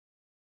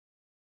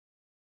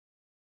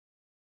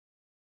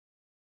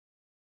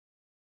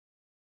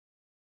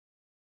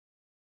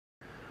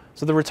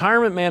So the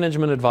Retirement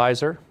Management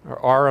Advisor, or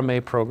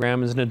RMA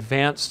program, is an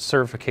advanced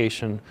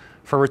certification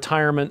for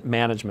retirement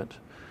management.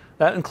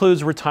 That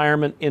includes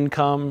retirement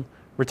income,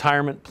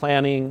 retirement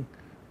planning,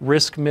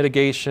 risk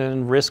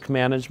mitigation, risk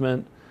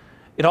management.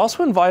 It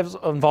also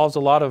involves a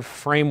lot of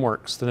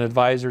frameworks that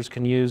advisors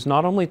can use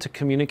not only to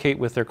communicate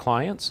with their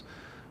clients,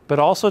 but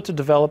also to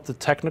develop the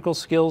technical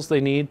skills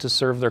they need to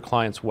serve their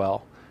clients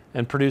well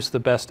and produce the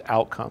best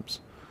outcomes.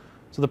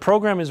 So the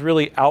program is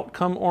really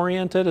outcome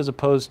oriented as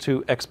opposed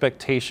to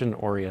expectation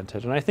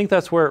oriented, and I think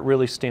that's where it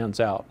really stands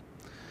out.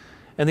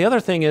 And the other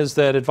thing is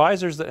that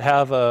advisors that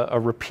have a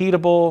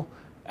repeatable,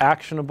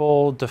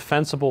 actionable,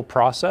 defensible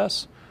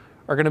process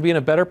are going to be in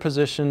a better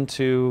position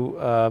to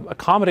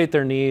accommodate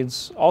their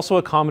needs, also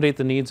accommodate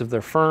the needs of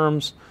their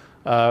firms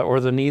or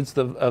the needs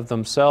of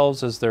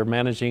themselves as they're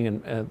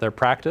managing their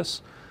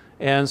practice.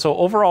 And so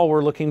overall,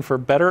 we're looking for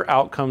better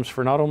outcomes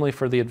for not only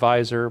for the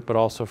advisor, but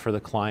also for the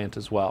client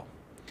as well.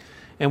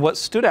 And what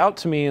stood out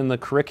to me in the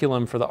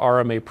curriculum for the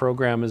RMA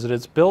program is that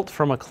it's built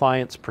from a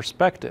client's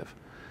perspective,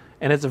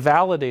 and it's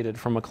validated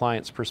from a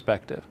client's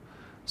perspective.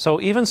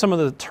 So even some of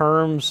the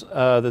terms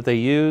that they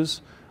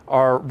use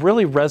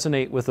really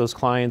resonate with those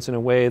clients in a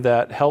way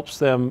that helps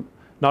them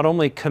not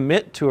only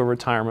commit to a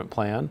retirement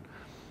plan,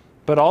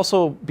 but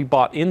also be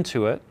bought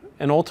into it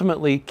and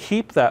ultimately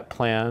keep that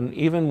plan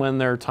even when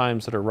there are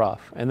times that are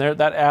rough. And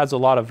that adds a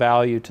lot of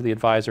value to the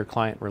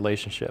advisor-client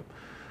relationship.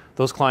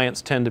 Those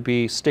clients tend to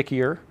be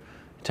stickier,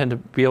 tend to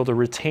be able to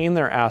retain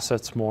their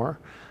assets more,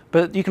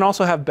 but you can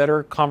also have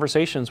better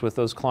conversations with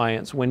those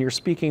clients when you're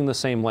speaking the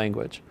same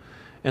language.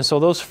 And so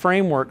those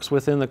frameworks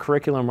within the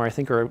curriculum I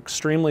think are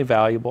extremely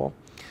valuable.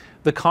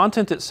 The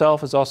content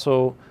itself is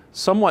also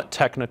somewhat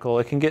technical.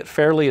 It can get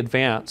fairly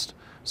advanced.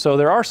 So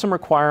there are some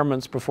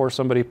requirements before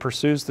somebody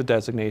pursues the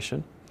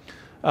designation.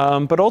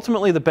 But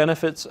ultimately the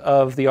benefits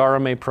of the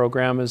RMA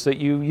program is that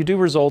you do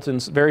result in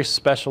very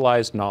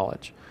specialized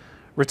knowledge.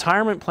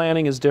 Retirement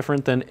planning is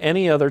different than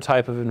any other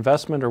type of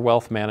investment or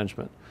wealth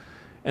management.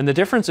 And the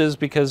difference is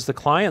because the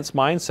client's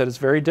mindset is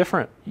very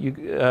different.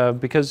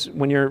 Because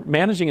when you're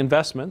managing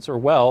investments or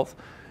wealth,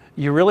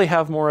 you really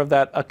have more of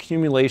that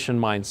accumulation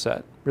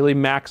mindset, really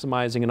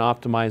maximizing and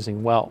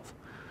optimizing wealth.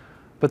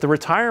 But the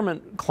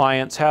retirement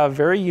clients have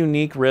very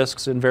unique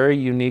risks and very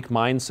unique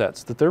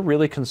mindsets that they're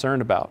really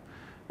concerned about.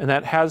 And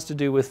that has to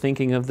do with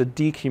thinking of the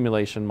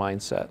decumulation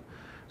mindset.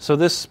 So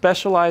this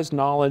specialized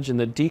knowledge in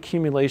the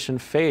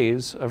decumulation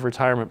phase of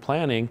retirement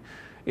planning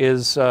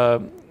is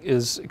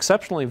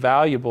exceptionally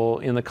valuable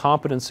in the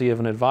competency of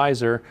an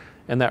advisor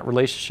and that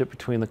relationship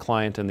between the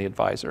client and the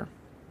advisor.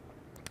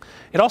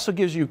 It also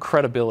gives you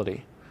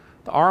credibility.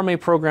 The RMA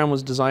program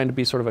was designed to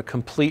be sort of a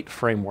complete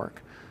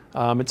framework.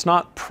 It's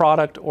not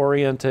product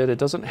oriented. It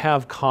doesn't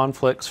have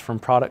conflicts from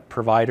product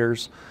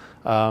providers.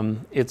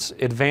 It's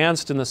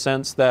advanced in the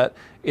sense that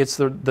it's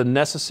the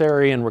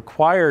necessary and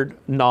required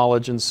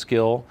knowledge and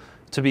skill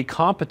to be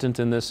competent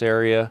in this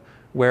area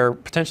where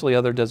potentially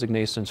other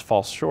designations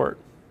fall short.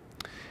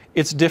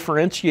 It's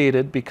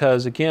differentiated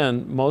because,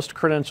 again, most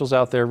credentials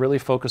out there really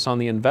focus on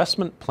the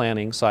investment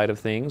planning side of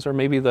things, or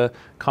maybe the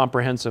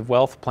comprehensive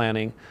wealth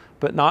planning,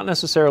 but not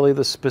necessarily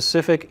the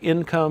specific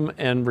income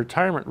and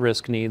retirement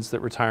risk needs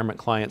that retirement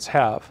clients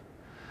have.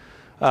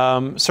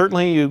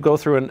 Certainly you go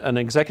through an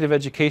executive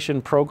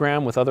education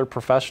program with other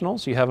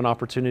professionals. You have an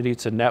opportunity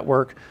to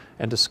network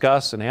and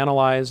discuss and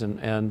analyze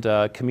and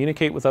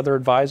communicate with other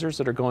advisors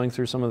that are going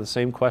through some of the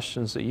same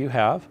questions that you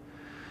have.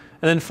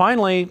 And then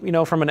finally,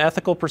 from an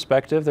ethical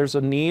perspective, there's a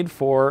need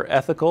for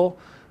ethical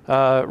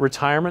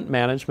retirement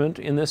management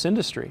in this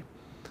industry.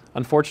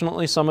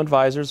 Unfortunately, some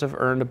advisors have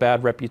earned a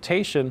bad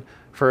reputation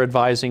for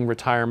advising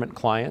retirement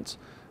clients,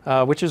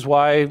 which is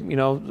why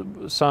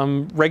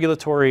some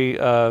regulatory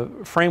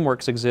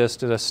frameworks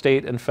exist at a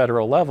state and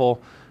federal level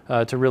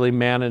to really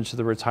manage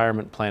the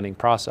retirement planning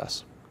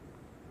process.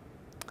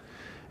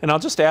 And I'll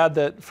just add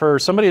that for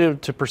somebody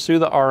to pursue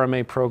the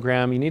RMA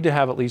program, you need to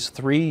have at least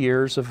 3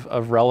 years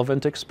of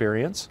relevant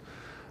experience.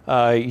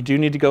 You do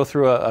need to go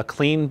through a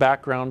clean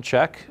background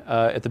check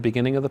at the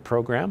beginning of the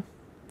program.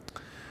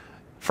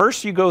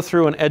 First, you go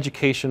through an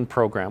education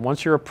program.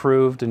 Once you're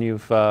approved and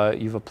you've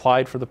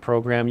applied for the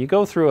program, you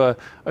go through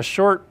a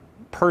short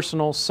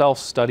personal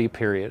self-study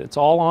period. It's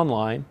all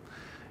online.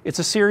 It's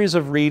a series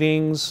of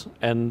readings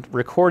and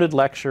recorded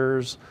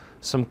lectures,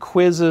 some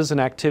quizzes and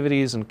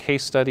activities and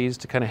case studies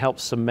to kind of help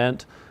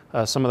cement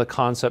some of the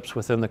concepts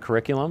within the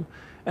curriculum.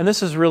 And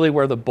this is really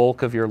where the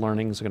bulk of your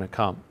learning is going to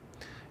come.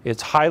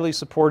 It's highly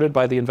supported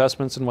by the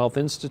Investments in Wealth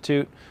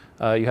Institute.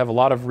 You have a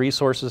lot of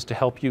resources to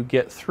help you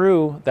get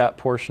through that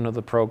portion of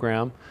the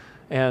program.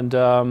 And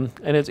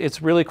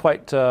it's really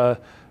quite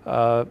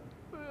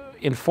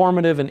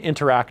informative and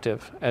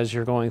interactive as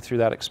you're going through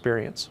that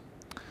experience.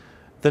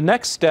 The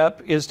next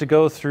step is to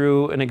go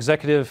through an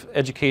executive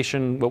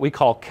education, what we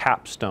call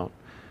capstone.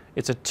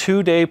 It's a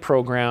 2-day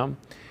program.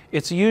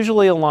 It's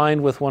usually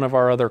aligned with one of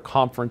our other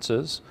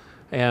conferences.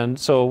 And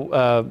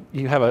so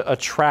you have a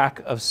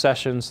track of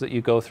sessions that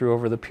you go through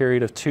over the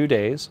period of 2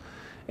 days.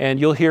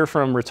 And you'll hear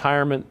from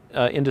retirement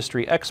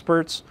industry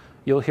experts,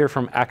 you'll hear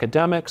from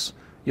academics,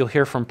 You'll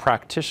hear from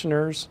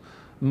practitioners.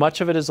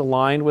 Much of it is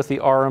aligned with the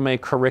RMA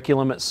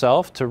curriculum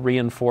itself to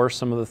reinforce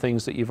some of the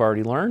things that you've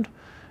already learned.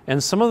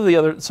 And some of the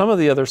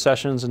other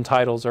sessions and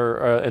titles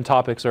and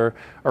topics are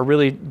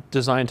really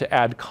designed to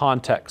add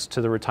context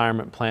to the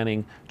retirement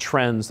planning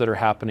trends that are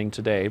happening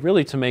today,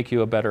 really to make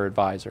you a better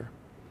advisor.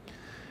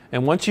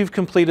 And once you've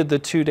completed the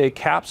 2-day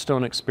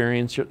capstone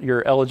experience,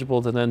 you're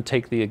eligible to then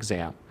take the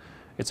exam.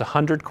 It's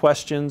 100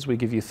 questions. We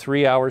give you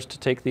 3 hours to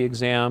take the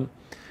exam.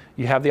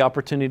 You have the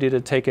opportunity to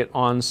take it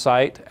on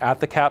site at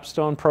the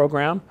capstone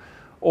program,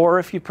 or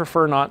if you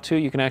prefer not to,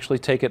 you can actually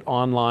take it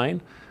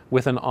online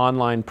with an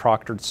online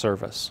proctored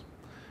service.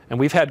 And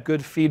we've had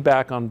good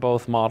feedback on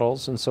both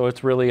models, and so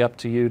it's really up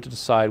to you to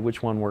decide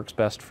which one works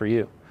best for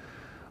you.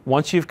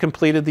 Once you've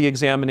completed the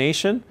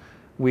examination,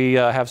 we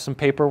have some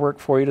paperwork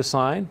for you to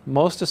sign,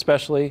 most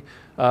especially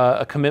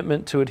a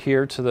commitment to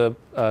adhere to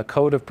the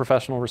Code of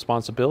Professional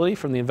Responsibility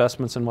from the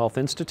Investments in Wealth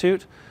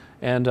Institute,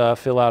 and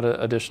fill out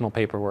additional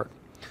paperwork.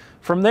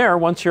 From there,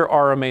 once you're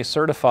RMA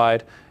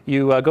certified,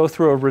 you go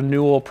through a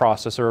renewal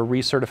process or a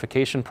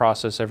recertification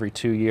process every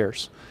 2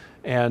 years.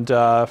 And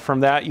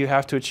from that, you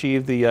have to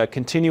achieve the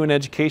continuing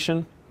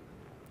education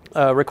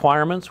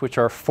requirements, which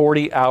are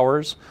 40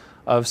 hours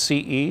of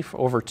CE for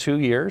over 2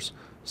 years.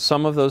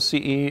 Some of those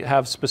CE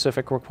have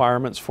specific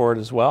requirements for it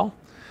as well.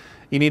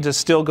 You need to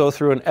still go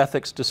through an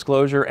ethics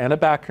disclosure and a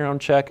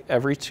background check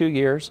every 2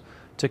 years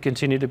to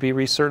continue to be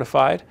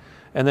recertified.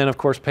 And then, of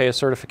course, pay a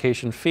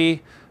certification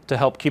fee to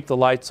help keep the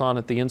lights on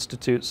at the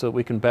Institute so that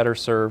we can better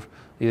serve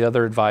the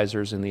other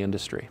advisors in the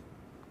industry.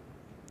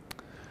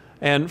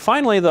 And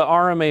finally, the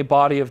RMA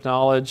body of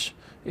knowledge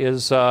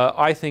is,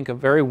 I think, a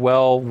very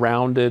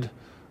well-rounded,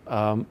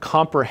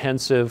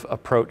 comprehensive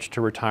approach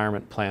to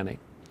retirement planning.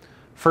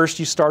 First,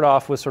 you start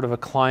off with sort of a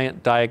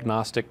client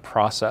diagnostic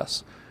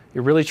process.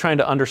 You're really trying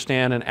to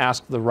understand and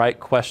ask the right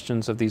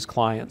questions of these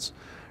clients.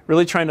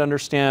 Really trying to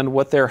understand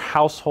what their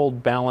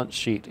household balance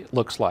sheet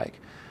looks like.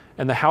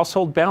 And the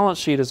household balance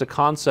sheet is a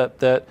concept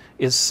that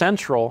is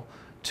central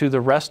to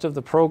the rest of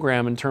the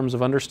program in terms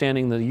of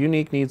understanding the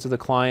unique needs of the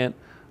client,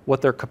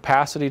 what their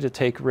capacity to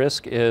take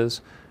risk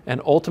is,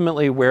 and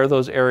ultimately where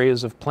those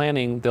areas of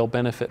planning they'll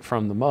benefit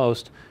from the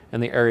most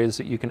and the areas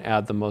that you can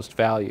add the most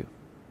value.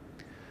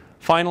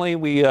 Finally,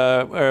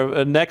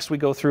 next we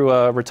go through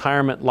a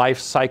retirement life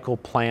cycle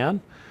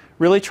plan,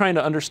 really trying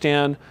to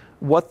understand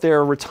what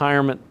their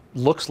retirement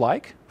looks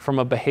like from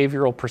a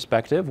behavioral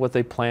perspective, what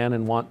they plan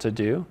and want to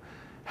do,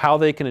 how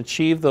they can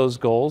achieve those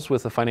goals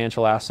with the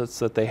financial assets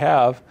that they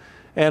have,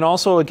 and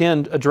also,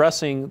 again,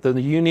 addressing the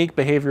unique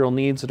behavioral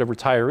needs that a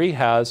retiree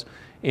has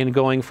in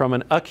going from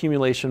an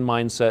accumulation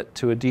mindset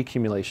to a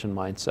decumulation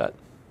mindset.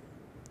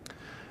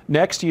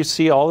 Next, you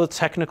see all the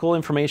technical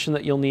information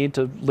that you'll need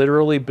to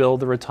literally build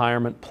the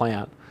retirement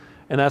plan.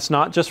 And that's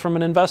not just from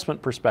an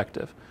investment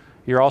perspective.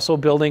 You're also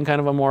building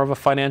kind of more of a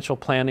financial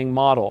planning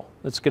model.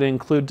 That's going to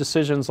include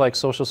decisions like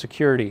Social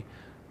Security,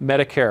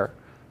 Medicare,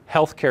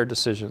 healthcare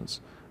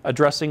decisions,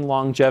 addressing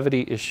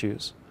longevity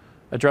issues,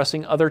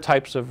 addressing other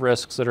types of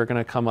risks that are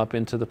going to come up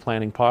into the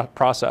planning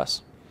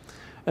process.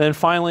 And then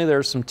finally,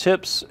 there's some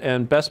tips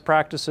and best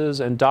practices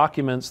and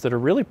documents that are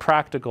really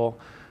practical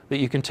that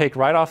you can take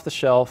right off the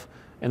shelf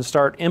and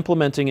start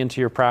implementing into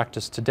your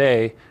practice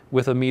today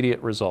with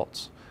immediate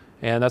results.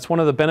 And that's one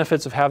of the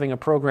benefits of having a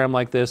program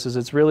like this, is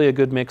it's really a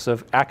good mix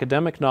of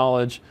academic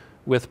knowledge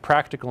with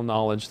practical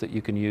knowledge that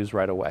you can use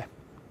right away.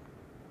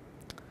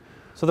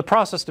 So the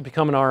process to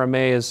become an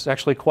RMA is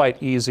actually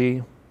quite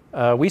easy.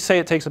 We say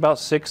it takes about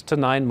 6 to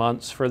 9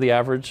 months for the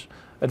average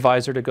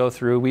advisor to go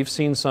through. We've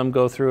seen some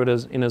go through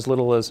it in as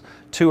little as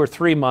 2 or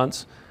 3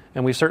 months,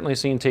 and we've certainly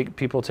seen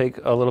people take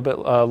a little bit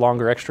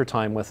longer extra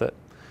time with it.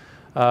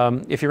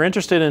 If you're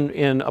interested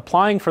in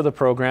applying for the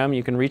program,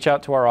 you can reach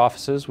out to our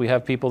offices. We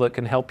have people that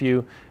can help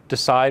you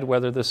decide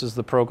whether this is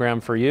the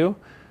program for you.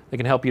 They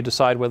can help you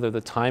decide whether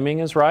the timing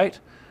is right,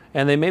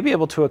 and they may be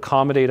able to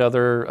accommodate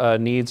other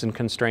needs and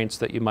constraints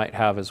that you might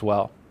have as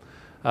well.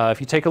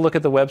 If you take a look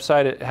at the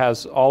website, it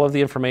has all of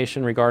the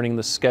information regarding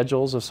the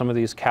schedules of some of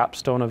these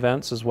capstone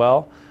events as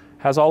well.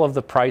 It has all of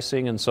the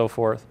pricing and so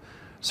forth.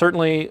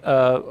 Certainly,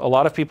 a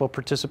lot of people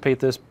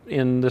participate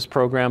in this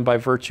program by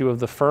virtue of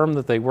the firm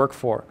that they work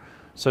for.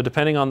 So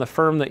depending on the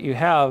firm that you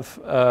have,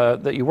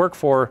 that you work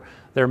for,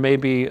 there may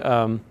be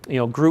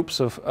groups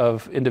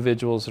of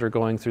individuals that are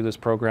going through this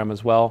program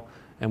as well,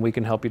 and we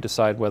can help you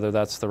decide whether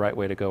that's the right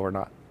way to go or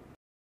not.